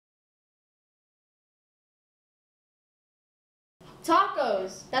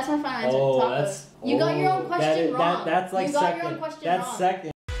Tacos. That's my final answer. Oh, Tacos. You got your own question wrong. That's like you got second. Your own question That's wrong.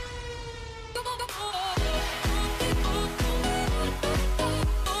 second.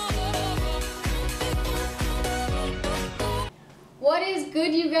 What is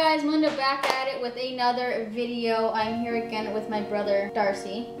good, you guys? Melinda back at it with another video. I'm here again with my brother,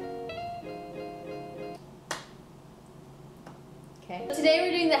 Darcy. Okay. So today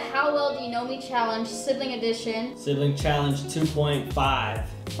we're doing the How Well Do You Know Me Challenge, Sibling Edition. Sibling Challenge 2.5.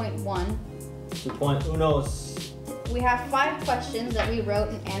 Point 1. 2.1. We have 5 questions that we wrote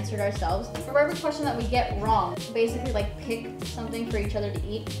and answered ourselves. For every question that we get wrong, basically like pick something for each other to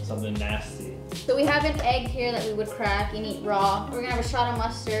eat. Something nasty. So we have an egg here that we would crack and eat raw. We're gonna have a shot of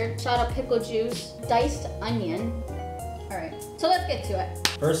mustard, shot of pickle juice, diced onion. All right, so let's get to it.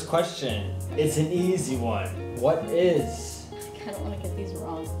 First question. It's an easy one. What is I don't want to get these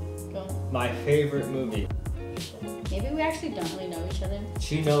wrong. Go on. my favorite movie? Maybe we actually don't really know each other.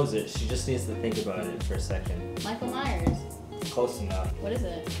 She knows it. She just needs to think about it for a second. Michael Myers. Close enough. What is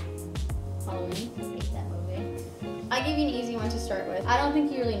it? Halloween? I hate that movie. I give you an easy one to start with. I don't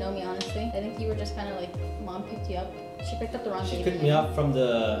think you really know me, honestly. I think you were just kind of like, mom picked you up. She picked up the wrong She baby. picked me up from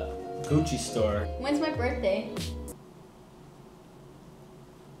the Gucci store. When's my birthday?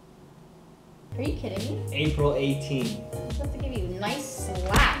 Are you kidding me? April 18. I'm supposed to give you a nice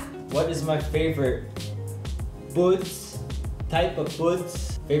slap. What is my favorite type of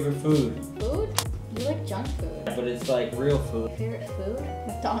favorite food? Food? You like junk food. But it's like real food. Favorite food?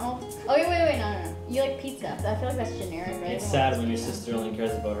 McDonald's? Oh wait, no. You like pizza. I feel like that's generic, right? It's sad when your sister only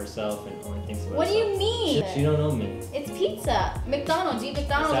cares about herself and only thinks about What do herself. you mean? She don't know me. It's pizza. McDonald's. You eat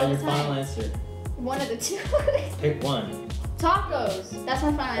McDonald's Is all that the your final time. answer? One of the two. Pick one. Tacos. That's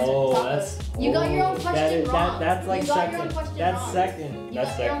my final answer. Oh, Tacos. You got your own question wrong. That's like you got second. Your own question That's wrong. second. You That's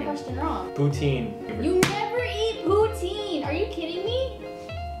got second. your own question wrong. Poutine. You never eat poutine. Are you kidding me?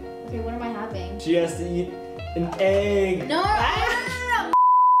 Okay, what am I having? She has to eat an egg. No. I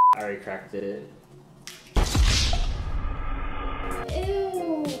already cracked it.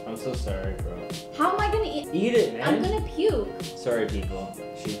 Ew. I'm so sorry, bro. How am I gonna eat? Eat it, man. I'm gonna puke. Sorry, people.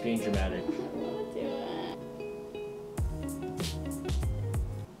 She's being dramatic. I don't wanna do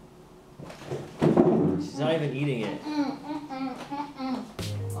it. She's not even eating it.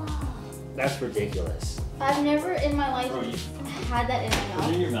 That's ridiculous. I've never in my life Bro, you had that in my put it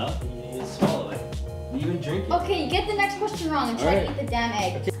mouth. in your mouth and you need to swallow it. You even drink it. Okay, get the next question wrong and try to Alright. eat the damn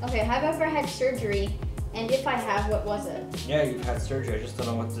egg. Okay, have I ever had surgery? And if I have, what was it? Yeah, you've had surgery. I just don't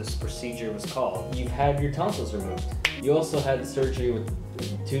know what this procedure was called. You've had your tonsils removed. You also had surgery with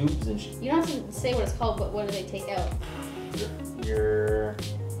tubes and You don't have to say what it's called, but what do they take out? your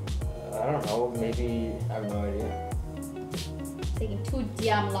I don't know, maybe, I have no idea. Taking too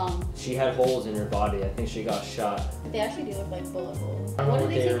damn long. She had holes in her body. I think she got shot. They actually do look like bullet holes. I don't know What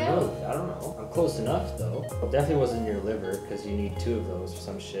do they take out? removed. I don't know. I'm close enough though. It definitely wasn't your liver because you need 2 of those or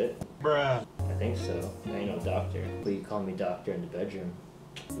some shit. Bruh. I think so. I ain't no doctor. But you call me doctor in the bedroom.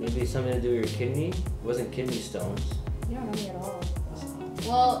 Maybe something to do with your kidney? It wasn't kidney stones. You don't know me at all.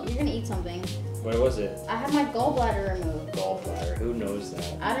 Well, you're gonna eat something. What was it? I had my gallbladder removed. Gallbladder. Who knows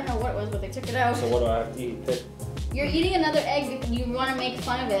that? I don't know what it was, but they took it out. So what do I have to eat? Pick. You're eating another egg because you want to make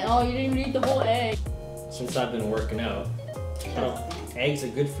fun of it. Oh, you didn't even eat the whole egg. Since I've been working out, eggs are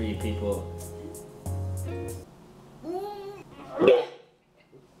good for you people.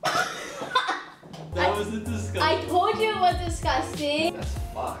 That wasn't disgusting. I told you it was disgusting. That's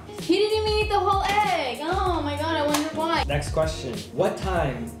fucked. He didn't even eat the whole egg. Oh my god, I wonder why. Next question. What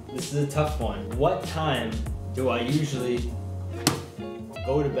time, this is a tough one, what time do I usually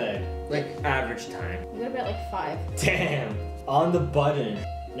go to bed? Like average time. You go to bed at like 5. Damn. On the button.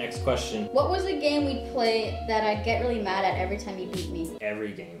 Next question. What was the game we'd play that I'd get really mad at every time you beat me?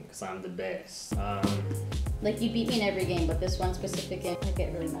 Every game, because I'm the best. Like you beat me in every game, but this one specific game, I'd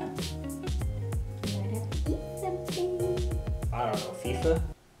get really mad. And I'd have to eat something. I don't know, FIFA?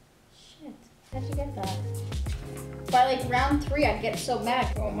 Shit, how'd you get that? By like round 3, I'd get so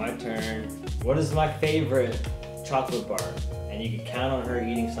mad. Oh, my turn. What is my favorite chocolate bar? And you can count on her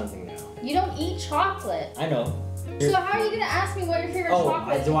eating something now. You don't eat chocolate. I know. So how are you gonna ask me what your favorite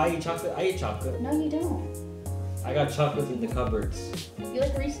chocolate is? Do I eat chocolate? I eat chocolate. No, you don't. I got chocolate in the cupboards. You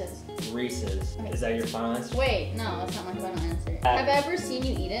like Reese's. Reese's. Okay. Is that your final answer? Wait, no, that's not my final answer. Have I ever seen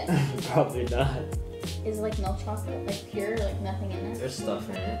you eat it? Probably not. Is it like milk chocolate? Like pure, like nothing in it? There's stuff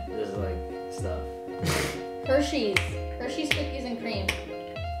in it. There's like stuff. Hershey's. Hershey's cookies and cream.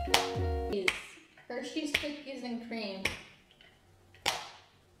 Hershey's cookies and cream.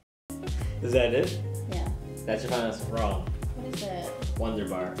 Is that it? Yeah. That's your final answer. Wrong. What is it? Wonder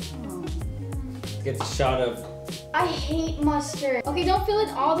Bar. Oh. Get the shot of. I hate mustard. Okay, don't fill it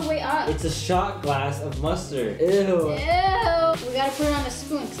all the way up. It's a shot glass of mustard. Ew. Ew. We gotta put it on a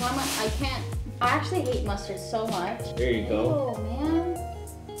spoon because I can't. I actually hate mustard so much. There you go. Oh man.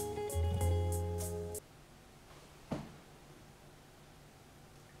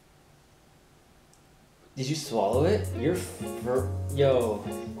 Did you swallow it? Yo.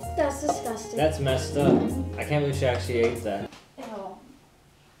 That's disgusting. That's messed up. I can't believe she actually ate that. Ew.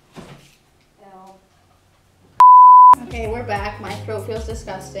 Ew. Okay, we're back. My throat feels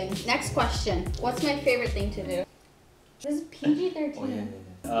disgusting. Next question. What's my favorite thing to do? This is PG-13.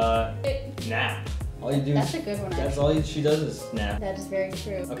 Oh, yeah. Nap. All you do That's is, a good one. That's Actually. all she does is nap. That is very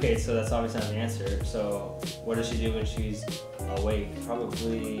true. Okay, so that's obviously not the answer. So what does she do when she's awake?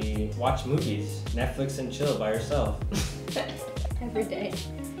 Probably watch movies, Netflix, and chill by herself. Every day.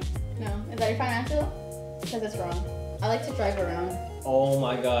 No. Is that your final answer? Because it's wrong. I like to drive around. Oh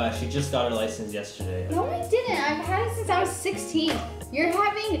my gosh, she just got her license yesterday. No, I didn't. I've had it since I was 16. You're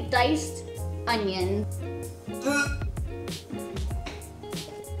having diced onion.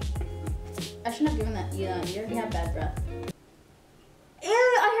 I shouldn't have given that. You already have bad breath. Ew,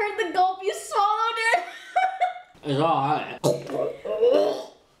 I heard the gulp. You swallowed it. It's alright.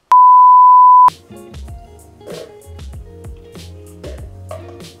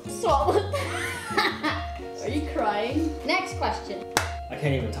 Swallowed. Are you crying? Next question. I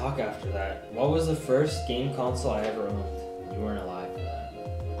can't even talk after that. What was the first game console I ever owned? You weren't alive for that.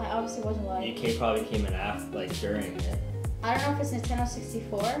 I obviously wasn't alive. UK probably came in after, like during it. I don't know if it's Nintendo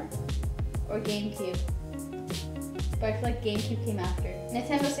 64 or GameCube. But I feel like GameCube came after.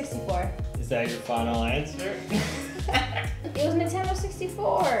 Nintendo 64. Is that your final answer? It was Nintendo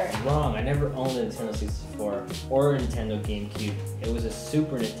 64. Wrong, I never owned a Nintendo 64 or a Nintendo GameCube. It was a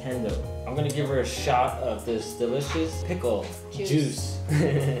Super Nintendo. I'm gonna give her a shot of this delicious pickle juice.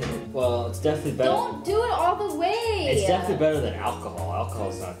 Well, it's definitely better. Don't do it all the way. It's definitely better than alcohol.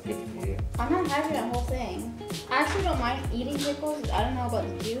 Alcohol's not good for you. I'm not having that whole thing. I actually don't mind eating pickles. I don't know about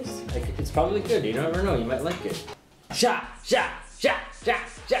the juice. Like, it's probably good. You never know. You might like it. Shot, shot, shot, shot,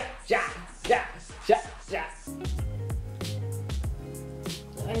 shot, shot, shot, shot, shot.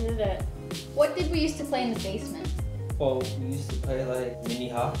 I did it. What did we used to play in the basement? Well, we used to play like mini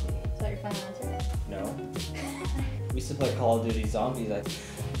hockey. Is that your final answer? No. We used to play Call of Duty Zombies. Like,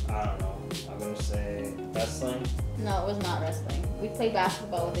 I don't know. I'm gonna say wrestling. No, it was not wrestling. We played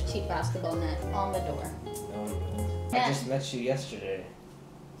basketball with a cheap basketball net on the door. No. Yeah. I just met you yesterday.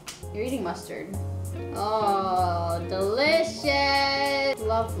 You're eating mustard. Oh, delicious.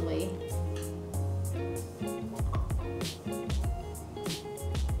 Lovely.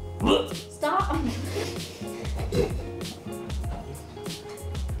 Stop.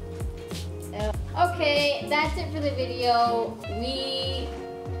 Okay, that's it for the video. We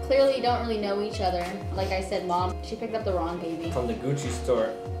clearly don't really know each other. Like I said, Mom, she picked up the wrong baby. From the Gucci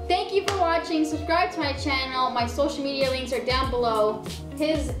store. Thank you for watching. Subscribe to my channel. My social media links are down below.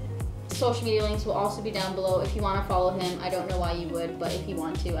 His social media links will also be down below if you want to follow him. I don't know why you would, but if you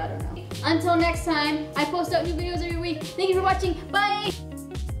want to, I don't know. Until next time, I post out new videos every week. Thank you for watching. Bye!